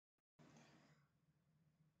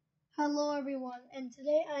Hello everyone, and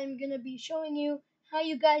today I'm going to be showing you how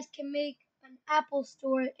you guys can make an Apple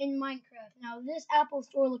Store in Minecraft. Now this Apple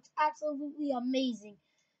Store looks absolutely amazing,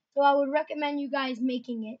 so I would recommend you guys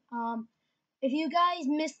making it. If you guys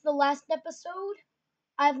missed the last episode,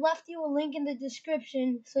 I've left you a link in the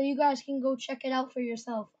description so you guys can go check it out for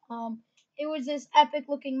yourself. It was this epic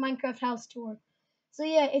looking Minecraft house tour. So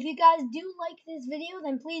yeah, if you guys do like this video,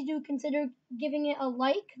 then please do consider giving it a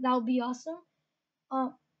like. That would be awesome.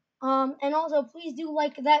 Um, and also please do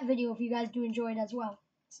like that video if you guys do enjoy it as well.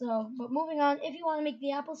 So, but moving on, if you want to make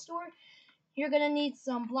the Apple Store, you're gonna need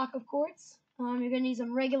some block of quartz. You're gonna need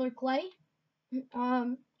some regular clay. You're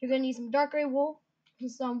gonna need some dark gray wool,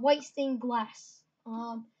 and some white stained glass.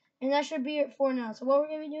 And that should be it for now. So what we're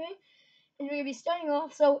gonna be doing is we're gonna be starting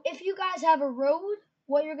off. So if you guys have a road,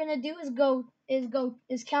 what you're gonna do is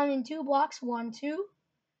count in 2 blocks, 1, 2,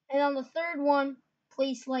 and on the third one,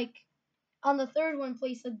 place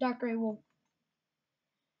a dark gray wool.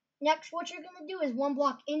 Next, what you're going to do is 1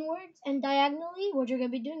 block inwards and diagonally. What you're going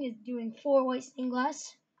to be doing is doing 4 white stained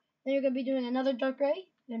glass. Then you're going to be doing another dark gray,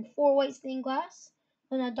 then 4 white stained glass,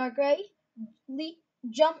 then a dark gray,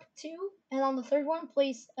 jump 2, and on the third one,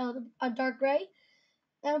 place a dark gray.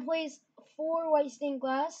 Then place 4 white stained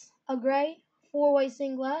glass, a gray, 4 white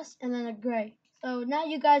stained glass, and then a gray. So now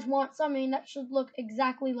you guys want something that should look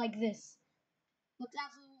exactly like this. It looks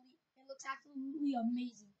absolutely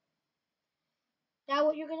amazing. Now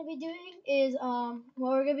what you're going to be doing is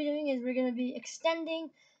we're going to be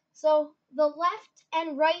extending. So the left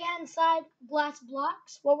and right hand side glass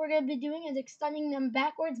blocks, what we're going to be doing is extending them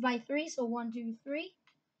backwards by 3. So 1, 2, 3.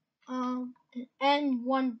 And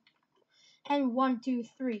 1 and 1, 2,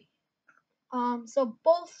 3. So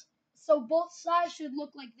both sides should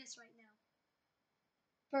look like this right now.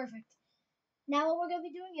 Perfect. Now what we're going to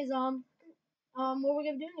be doing is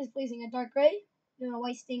placing a dark gray, then a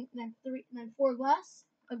white stink, then 4 glass,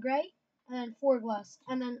 a gray, and then 4 glass,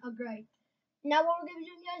 and then a gray. Now what we're going to be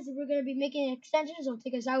doing, guys, is we're going to be making an extension. So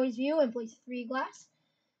take a sideways view and place 3 glass,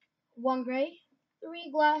 1 gray, 4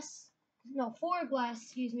 glass,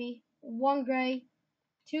 1 gray,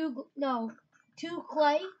 2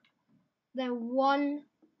 clay, then one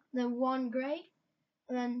gray,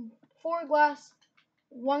 and then 4 glass,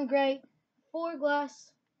 1 gray, 4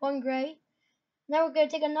 glass, 1 gray. Now we're going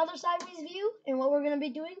to take another sideways view, and what we're going to be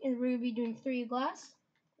doing is we're going to be doing 3 glass,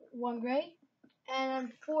 1 gray,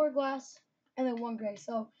 and 4 glass, and then 1 gray.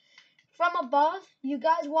 So from above, you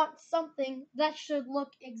guys want something that should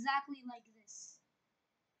look exactly like this.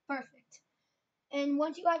 Perfect. And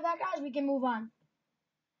once you got that, guys, we can move on.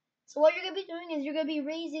 So what you're going to be doing is you're going to be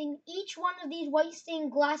raising each one of these white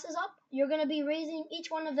stained glasses up. You're going to be raising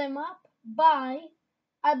each one of them up by,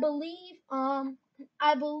 I believe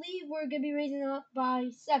we're going to be raising them up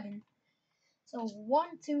by 7. So 1,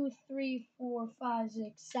 2, 3, 4, 5, 6,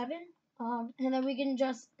 7. And then we can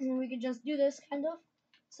just do this kind of.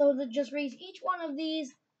 So to just raise each one of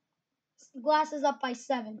these glasses up by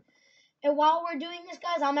 7. And while we're doing this,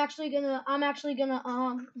 guys, I'm actually gonna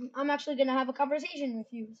have a conversation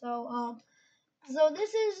with you. So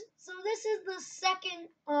this is the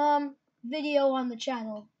second video on the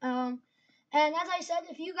channel. And as I said,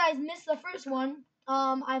 if you guys missed the first one,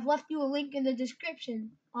 I've left you a link in the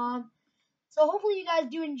description. So hopefully you guys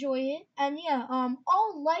do enjoy it. And yeah,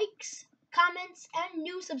 all likes, comments, and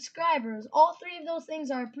new subscribers, all 3 of those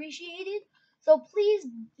things are appreciated. So please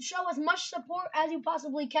show as much support as you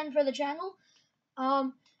possibly can for the channel.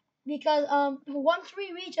 Because once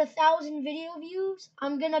we reach 1,000 video views,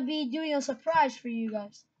 I'm gonna be doing a surprise for you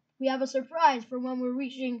guys. We have a surprise for when we're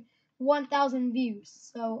reaching 1,000 views.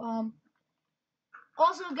 So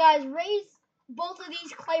also guys, raise both of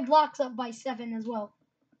these clay blocks up by 7 as well.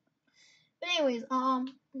 But anyways, I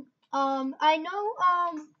know,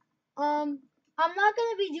 I'm not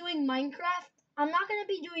gonna be doing Minecraft. I'm not gonna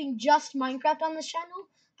be doing just Minecraft on this channel.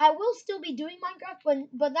 I will still be doing Minecraft,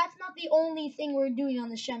 but that's not the only thing we're doing on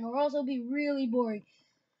this channel. Or else it'll be really boring.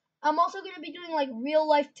 I'm also gonna be doing like real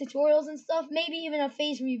life tutorials and stuff. Maybe even a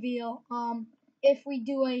face reveal. If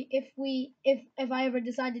I ever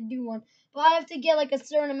decide to do one. But I have to get like a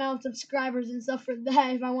certain amount of subscribers and stuff for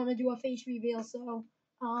that if I want to do a face reveal. So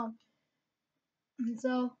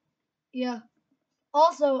yeah.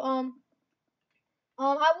 Also,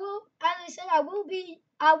 I will, as I said, I will be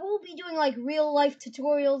doing like real life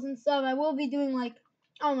tutorials and stuff. I will be doing like,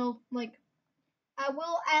 I don't know, like, I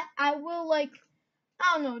will like,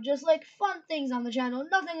 I don't know, just like fun things on the channel.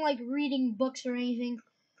 Nothing like reading books or anything,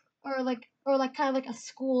 or like kind of like a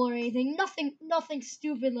school or anything. Nothing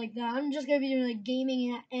stupid like that. I'm just gonna be doing like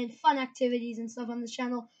gaming and fun activities and stuff on this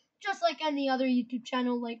channel, just like any other YouTube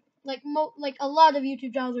channel. Like like a lot of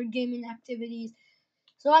YouTube channels are gaming activities,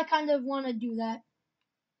 so I kind of want to do that.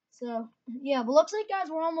 So yeah, but looks like guys,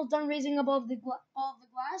 we're almost done raising above all of the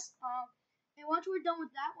glass. And once we're done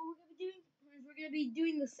with that, what we're gonna be doing is we're gonna be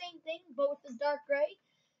doing the same thing, but with the dark gray.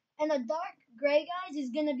 And the dark gray, guys,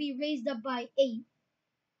 is gonna be raised up by 8.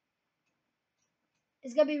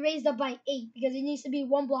 It's gonna be raised up by 8 because it needs to be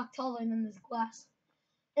 1 block taller than this glass.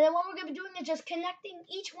 And then what we're gonna be doing is just connecting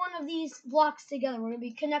each one of these blocks together. We're gonna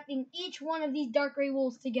be connecting each one of these dark gray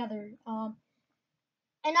walls together.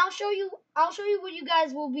 And I'll show you what you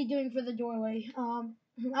guys will be doing for the doorway.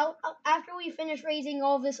 After we finish raising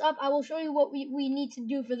all this up, I will show you what we need to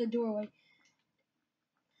do for the doorway.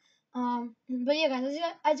 But yeah, guys,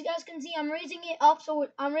 as you guys can see, I'm raising it up. So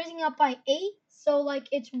I'm raising it up by 8. So like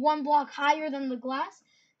it's 1 block higher than the glass.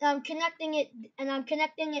 And I'm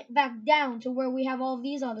connecting it back down to where we have all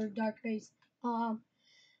these other dark rays. So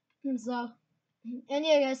and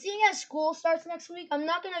yeah, guys, seeing as school starts next week, I'm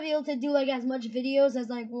not gonna be able to do like as much videos as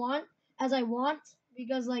I want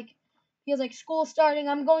because like school starting,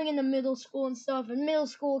 I'm going into middle school and stuff, and middle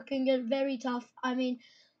school can get very tough. I mean,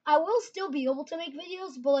 I will still be able to make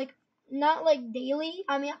videos, but like not like daily.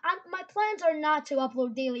 I mean, my plans are not to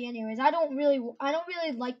upload daily, anyways. I don't really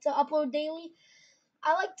like to upload daily.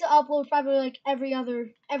 I like to upload probably like every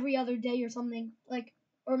other day or something, like,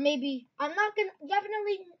 or maybe I'm not gonna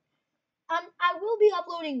definitely I will be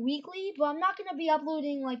uploading weekly, but I'm not gonna be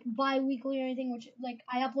uploading like bi-weekly or anything, which like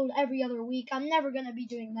I upload every other week. I'm never gonna be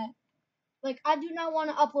doing that. Like I do not want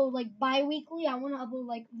to upload like bi-weekly. I want to upload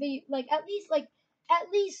like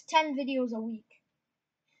at least 10 videos a week.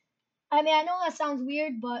 I mean, I know that sounds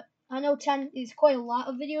weird, but I know 10 is quite a lot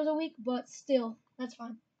of videos a week, but still, that's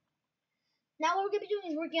fine. Now what we're gonna be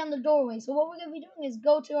doing is working on the doorway. So what we're gonna be doing is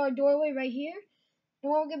go to our doorway right here. And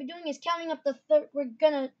what we're gonna be doing is counting up the third. We're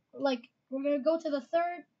gonna go to the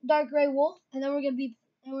third dark gray wolf, and then we're gonna be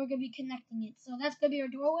connecting it. So that's gonna be our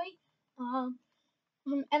doorway.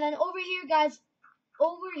 And then over here, guys,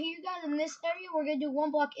 in this area, we're gonna do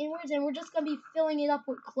 1 block inwards, and we're just gonna be filling it up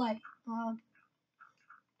with clay.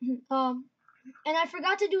 Um, and I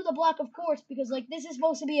forgot to do the block of quartz because like this is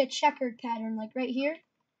supposed to be a checkered pattern, like right here.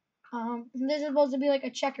 This is supposed to be like a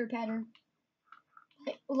checker pattern,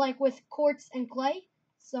 like with quartz and clay.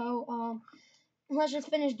 So let's just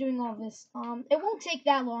finish doing all this. It won't take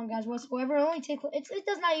that long, guys, whatsoever. It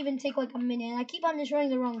does not even take like a minute. And I keep on destroying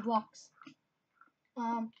the wrong blocks.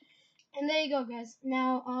 And there you go, guys.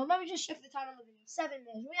 Now, let me just shift the time on the video. 7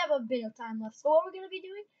 minutes. We have a bit of time left. So what we're gonna be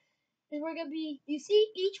doing is you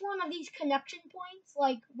see each one of these connection points,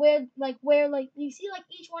 you see like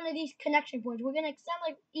each one of these connection points. We're gonna extend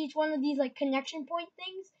like each one of these like connection point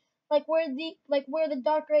things, like where the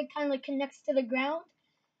dark gray kind of like connects to the ground.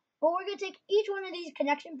 But we're gonna take each one of these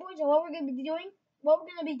connection points, and what we're gonna be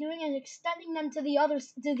doing is extending them to the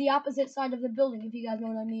opposite side of the building. If you guys know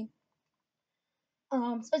what I mean.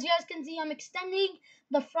 So as you guys can see, I'm extending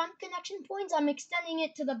the front connection points. I'm extending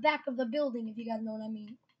it to the back of the building. If you guys know what I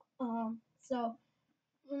mean.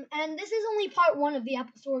 And this is only part 1 of the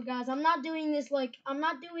episode, guys. I'm not doing this like I'm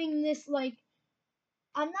not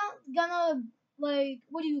gonna like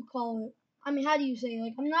what do you call it? I mean, how do you say it?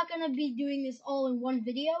 Like I'm not gonna be doing this all in one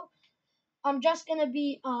video. I'm just gonna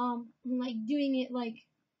be like doing it like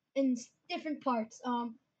in different parts.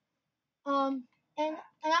 Um and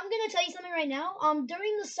I'm gonna tell you something right now.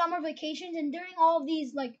 During the summer vacations and during all of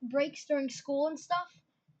these like breaks during school and stuff,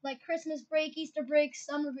 like Christmas break, Easter break,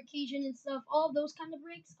 summer vacation and stuff, all of those kind of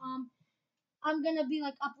breaks, I'm gonna be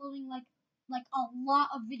like uploading like a lot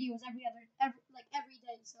of videos every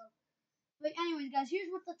day. So but anyways, guys, here's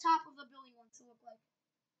what the top of the building wants to look like.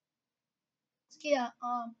 So yeah,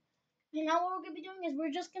 and now what we're gonna be doing is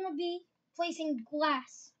we're just gonna be placing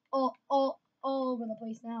glass all over the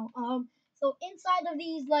place now. So inside of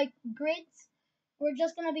these like grids, we're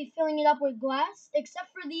just gonna be filling it up with glass, except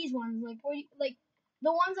for these ones, like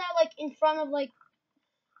the ones that are like in front of like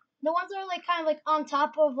the ones that are like kind of like on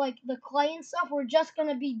top of like the clay and stuff. We're just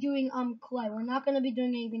gonna be doing clay. We're not gonna be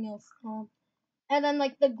doing anything else. And then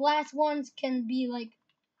like the glass ones can be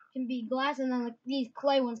glass, and then like these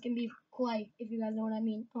clay ones can be clay. If you guys know what I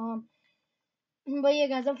mean. But yeah,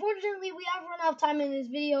 guys, unfortunately, we have run out of time in this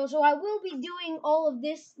video, so I will be doing all of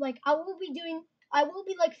this. Like, I will be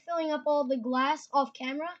like filling up all the glass off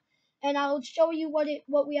camera, and I'll show you what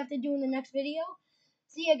we have to do in the next video.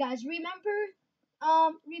 So yeah, guys, remember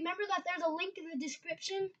that there's a link in the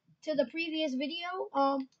description to the previous video.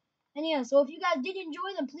 And yeah, so if you guys did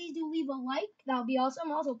enjoy, then please do leave a like. That would be awesome.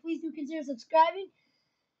 Also, please do consider subscribing,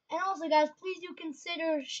 and also, guys, please do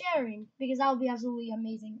consider sharing because that would be absolutely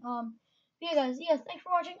amazing. But yeah, guys, yes, thanks for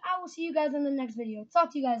watching. I will see you guys in the next video.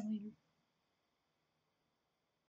 Talk to you guys later.